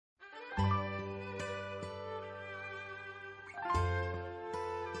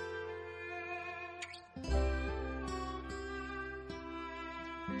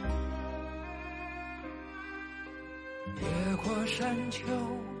越过山丘，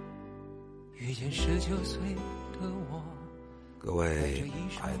遇见19岁的我。各位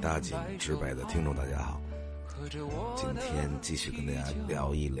海大井之北的听众大家好，今天继续跟大家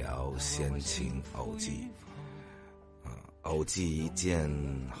聊一聊闲情偶寄。偶寄一件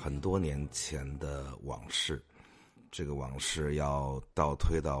很多年前的往事，这个往事要倒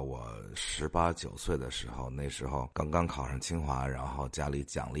推到我18、19岁的时候，那时候刚刚考上清华，然后家里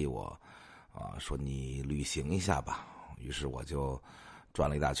奖励我，说你旅行一下吧。于是我就转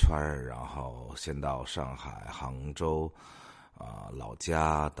了一大圈，然后先到上海、杭州、老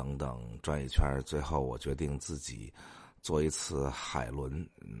家等等转一圈，最后我决定自己坐一次海轮。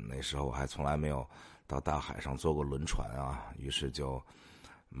那时候我还从来没有到大海上坐过轮船啊，于是就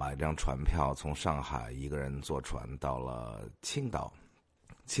买一张船票，从上海一个人坐船到了青岛，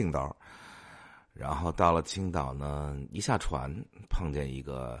然后到了青岛呢，一下船碰见一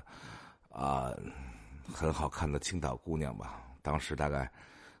个很好看的青岛姑娘吧，当时大概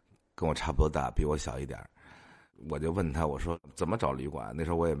跟我差不多大，比我小一点。我就问她，我说怎么找旅馆？那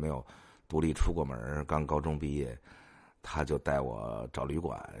时候我也没有独立出过门，刚高中毕业。他就带我找旅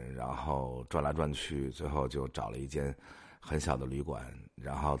馆，然后转来转去，最后就找了一间很小的旅馆，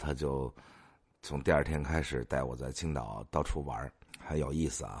然后他就从第二天开始带我在青岛到处玩，很有意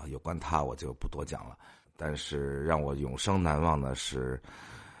思啊。有关他我就不多讲了，但是让我永生难忘的是，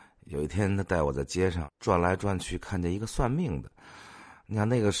有一天他带我在街上转来转去，看见一个算命的。你看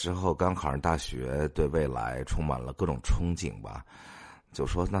那个时候刚考上大学，对未来充满了各种憧憬吧，就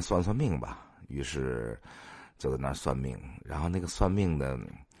说那算算命吧。于是就在那儿算命，然后那个算命的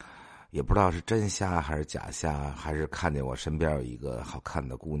也不知道是真瞎还是假瞎，还是看见我身边有一个好看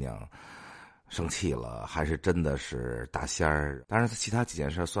的姑娘生气了，还是真的是大仙儿。当然其他几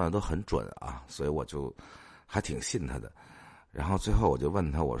件事算的都很准啊，所以我就还挺信他的。然后最后我就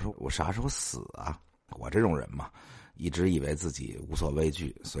问他，我说我啥时候死啊？我这种人嘛，一直以为自己无所畏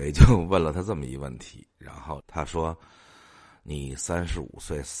惧，所以就问了他这么一问题。然后他说你35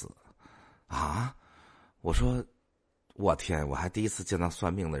岁死啊？我说我天，我还第一次见到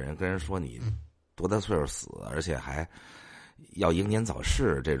算命的人跟人说你多大岁数死，而且还要英年早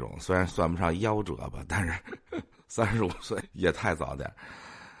逝，这种虽然算不上夭折吧，但是35岁也太早点。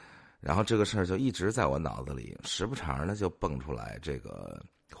然后这个事儿就一直在我脑子里，时不常的就蹦出来，这个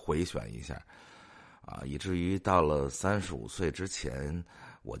回旋一下以至于到了35岁之前，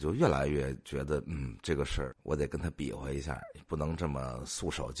我就越来越觉得这个事儿我得跟他比划一下，不能这么束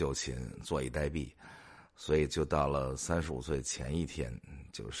手就擒，坐以待毙。所以就到了35岁前一天，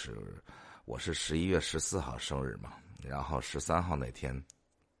就是我是11月14号生日嘛，然后13号那天，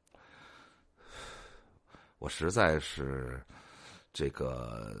我实在是这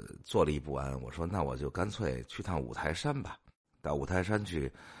个坐立不安，我说那我就干脆去趟五台山吧，到五台山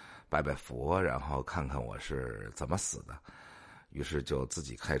去拜拜佛，然后看看我是怎么死的。于是就自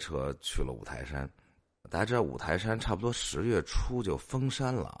己开车去了五台山。大家知道五台山差不多10月初就封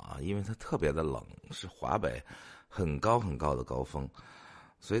山了啊，因为它特别的冷，是华北很高很高的高峰，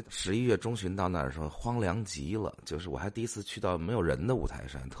所以11月中旬到那儿的时候荒凉极了。就是我还第一次去到没有人的五台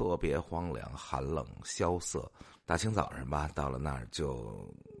山，特别荒凉、寒冷、萧瑟。大清早上吧，到了那儿就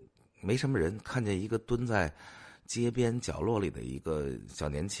没什么人，看见一个蹲在街边角落里的一个小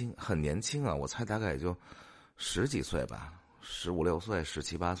年轻，很年轻啊，我猜大概也就10几岁吧，15、16岁、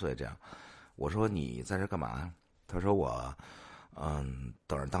17、18岁这样。我说你在这干嘛？他说我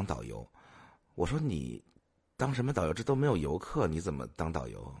等着当导游。我说你当什么导游？这都没有游客，你怎么当导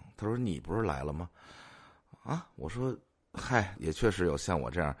游？他说你不是来了吗？我说嗨，也确实有像我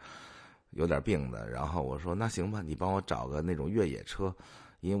这样有点病的。然后我说那行吧，你帮我找个那种越野车，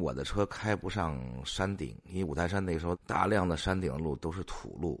因为我的车开不上山顶，因为五台山那时候大量的山顶的路都是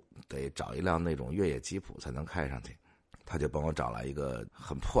土路，得找一辆那种越野吉普才能开上去。他就帮我找来一个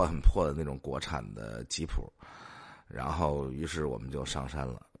很破的那种国产的吉普，然后于是我们就上山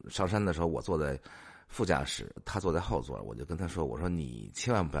了。上山的时候我坐在副驾驶，他坐在后座，我就跟他说，我说你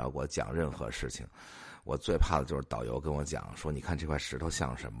千万不要给我讲任何事情，我最怕的就是导游跟我讲说你看这块石头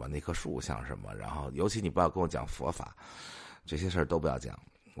像什么，那棵树像什么，然后尤其你不要跟我讲佛法，这些事儿都不要讲。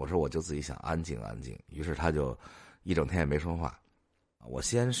我说我就自己想安静安静。于是他就一整天也没说话。我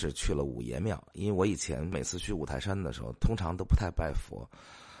先是去了五爷庙，因为我以前每次去五台山的时候通常都不太拜佛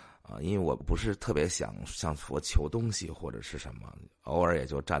因为我不是特别想向佛求东西或者是什么，偶尔也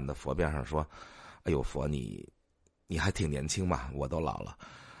就站在佛边上说哎呦佛你还挺年轻嘛，我都老了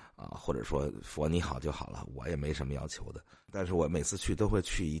或者说佛你好就好了，我也没什么要求的。但是我每次去都会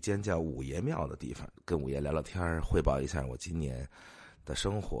去一间叫五爷庙的地方，跟五爷聊聊天，汇报一下我今年的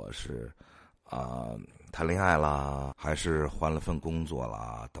生活是谈恋爱啦，还是换了份工作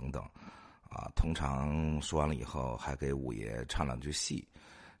啦等等通常说完了以后还给五爷唱两句戏。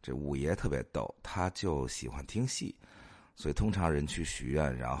这五爷特别逗，他就喜欢听戏，所以通常人去许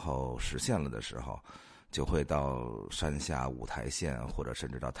愿然后实现了的时候，就会到山下五台县或者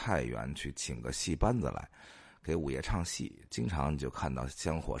甚至到太原去请个戏班子来给五爷唱戏。经常你就看到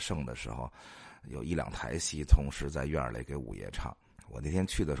香火盛的时候，有1-2台戏同时在院里给五爷唱。我那天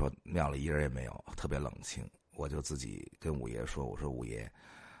去的时候，庙里一人也没有，特别冷清。我就自己跟五爷说，我说五爷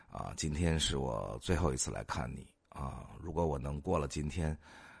今天是我最后一次来看你如果我能过了今天，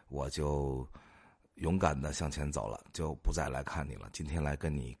我就勇敢地向前走了，就不再来看你了。今天来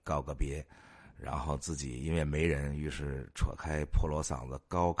跟你告个别。然后自己因为没人，于是扯开破锣嗓子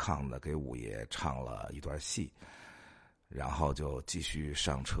高亢地给五爷唱了一段戏，然后就继续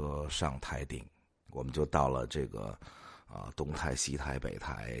上车上台顶。我们就到了这个东台西台北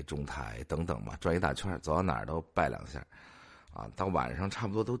台中台等等吧，转一大圈，走到哪儿都拜2下到晚上差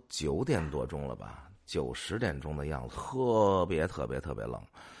不多都9点多钟了吧，9、10点钟的样子，特别冷，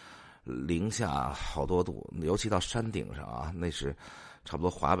零下好多度，尤其到山顶上那是差不多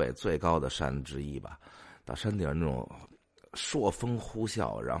华北最高的山之一吧。到山顶那种朔风呼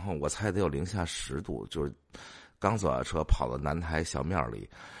啸，然后我猜得有零下10度，就是刚坐下车跑到南台小庙里，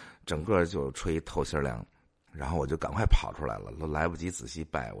整个就吹透心凉。然后我就赶快跑出来了，都来不及仔细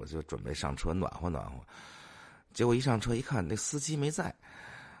拜，我就准备上车暖和暖和。结果一上车一看，那司机没在，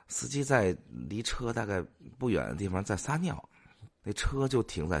司机在离车大概不远的地方在撒尿，那车就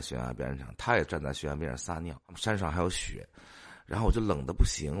停在悬崖边上，他也站在悬崖边上撒尿。山上还有雪，然后我就冷得不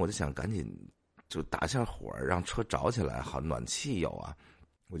行，我就想赶紧就打下火，让车着起来，好暖气有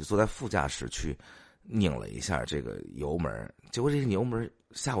我就坐在副驾驶去拧了一下这个油门，结果这个油门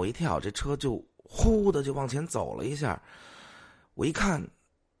吓我一跳，这车就呼的就往前走了一下。我一看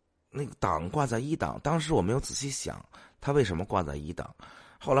那个档挂在1档，当时我没有仔细想他为什么挂在1档，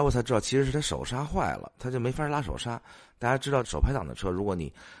后来我才知道其实是他手刹坏了，他就没法拉手刹。大家知道手排档的车，如果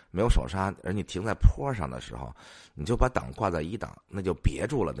你没有手刹，而你停在坡上的时候，你就把档挂在1档，那就别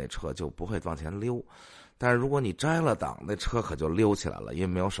住了，那车就不会往前溜。但是如果你摘了档，那车可就溜起来了，因为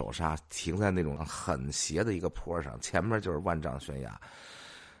没有手刹，停在那种很斜的一个坡上，前面就是万丈悬崖。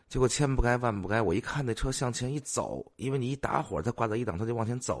结果千不该万不该，我一看那车向前一走，因为你一打火它挂在1档，它就往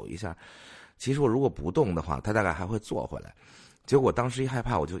前走一下，其实我如果不动的话，它大概还会坐回来。结果当时一害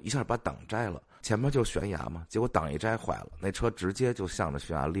怕，我就一下把档摘了，前面就悬崖嘛，结果档一摘坏了，那车直接就向着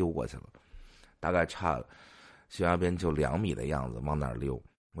悬崖溜过去了，大概差悬崖边就2米的样子往那儿溜。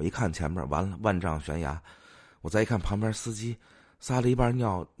我一看前面完了，万丈悬崖，我再一看旁边司机撒了一半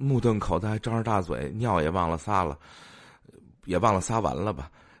尿，目瞪口呆，张着大嘴，尿也忘了撒了，也忘了撒完了吧，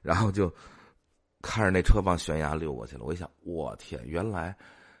然后就看着那车往悬崖溜过去了。我一想，我天，原来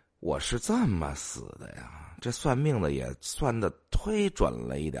我是这么死的呀，这算命的也算的忒准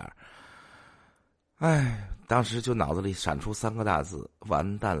了一点。当时就脑子里闪出3个大字，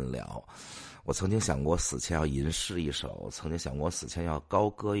完蛋了。我曾经想过死前要吟诗一首，曾经想过死前要高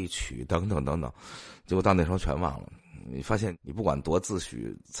歌一曲，等等等等，结果到那时候全忘了。你发现你不管多自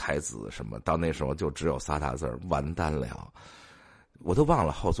诩才子什么，到那时候就只有3大字，完蛋了。我都忘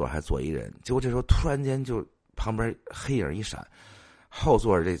了后座还坐一人，结果这时候突然间就旁边黑影一闪，后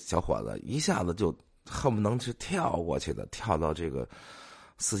座这小伙子一下子就恨不能是跳过去的，跳到这个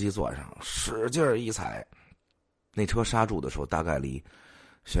司机座上，使劲一踩，那车刹住的时候大概离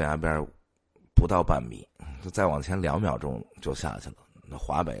悬崖边不到半米，就再往前2秒钟就下去了。那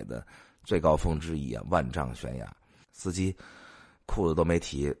华北的最高峰之一万丈悬崖，司机裤子都没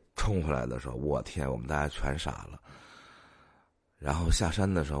提，冲回来的时候，我天，我们大家全傻了。然后下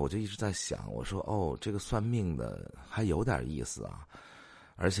山的时候，我就一直在想，我说这个算命的还有点意思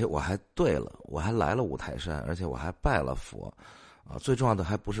而且我还对了，我还来了五台山，而且我还拜了佛最重要的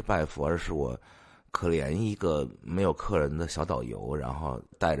还不是拜佛，而是我可怜一个没有客人的小导游，然后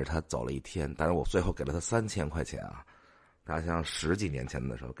带着他走了1天，但是我最后给了他3000块钱大家像10几年前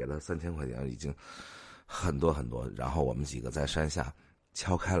的时候给了他3000块钱已经很多很多。然后我们几个在山下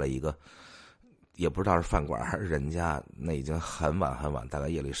敲开了一个也不知道是饭馆还是人家，那已经很晚很晚，大概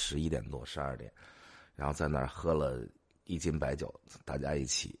夜里11点多12点，然后在那儿喝了1斤白酒，大家一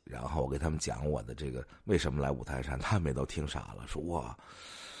起，然后我给他们讲我的这个为什么来五台山，他们也都听傻了，说哇，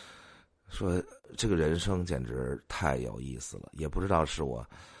说这个人生简直太有意思了，也不知道是我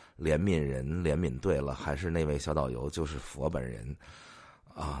怜悯人怜悯对了，还是那位小导游就是佛本人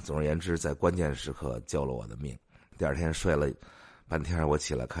总而言之在关键时刻救了我的命。第2天睡了半天，我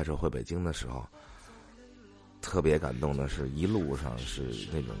起来开车回北京的时候，特别感动的是一路上是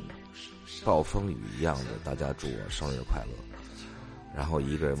那种暴风雨一样的，大家祝我生日快乐。然后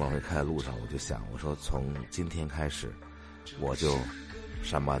一个人往回开的路上，我就想，我说从今天开始我就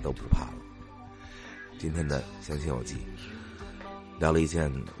什么都不怕了。今天的闲情偶寄聊了一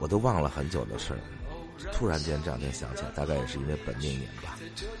件我都忘了很久的事儿，突然间这两天想起来，大概也是因为本命年吧。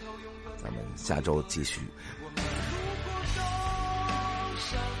咱们下周继续。我们如果都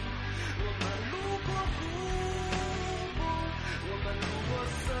想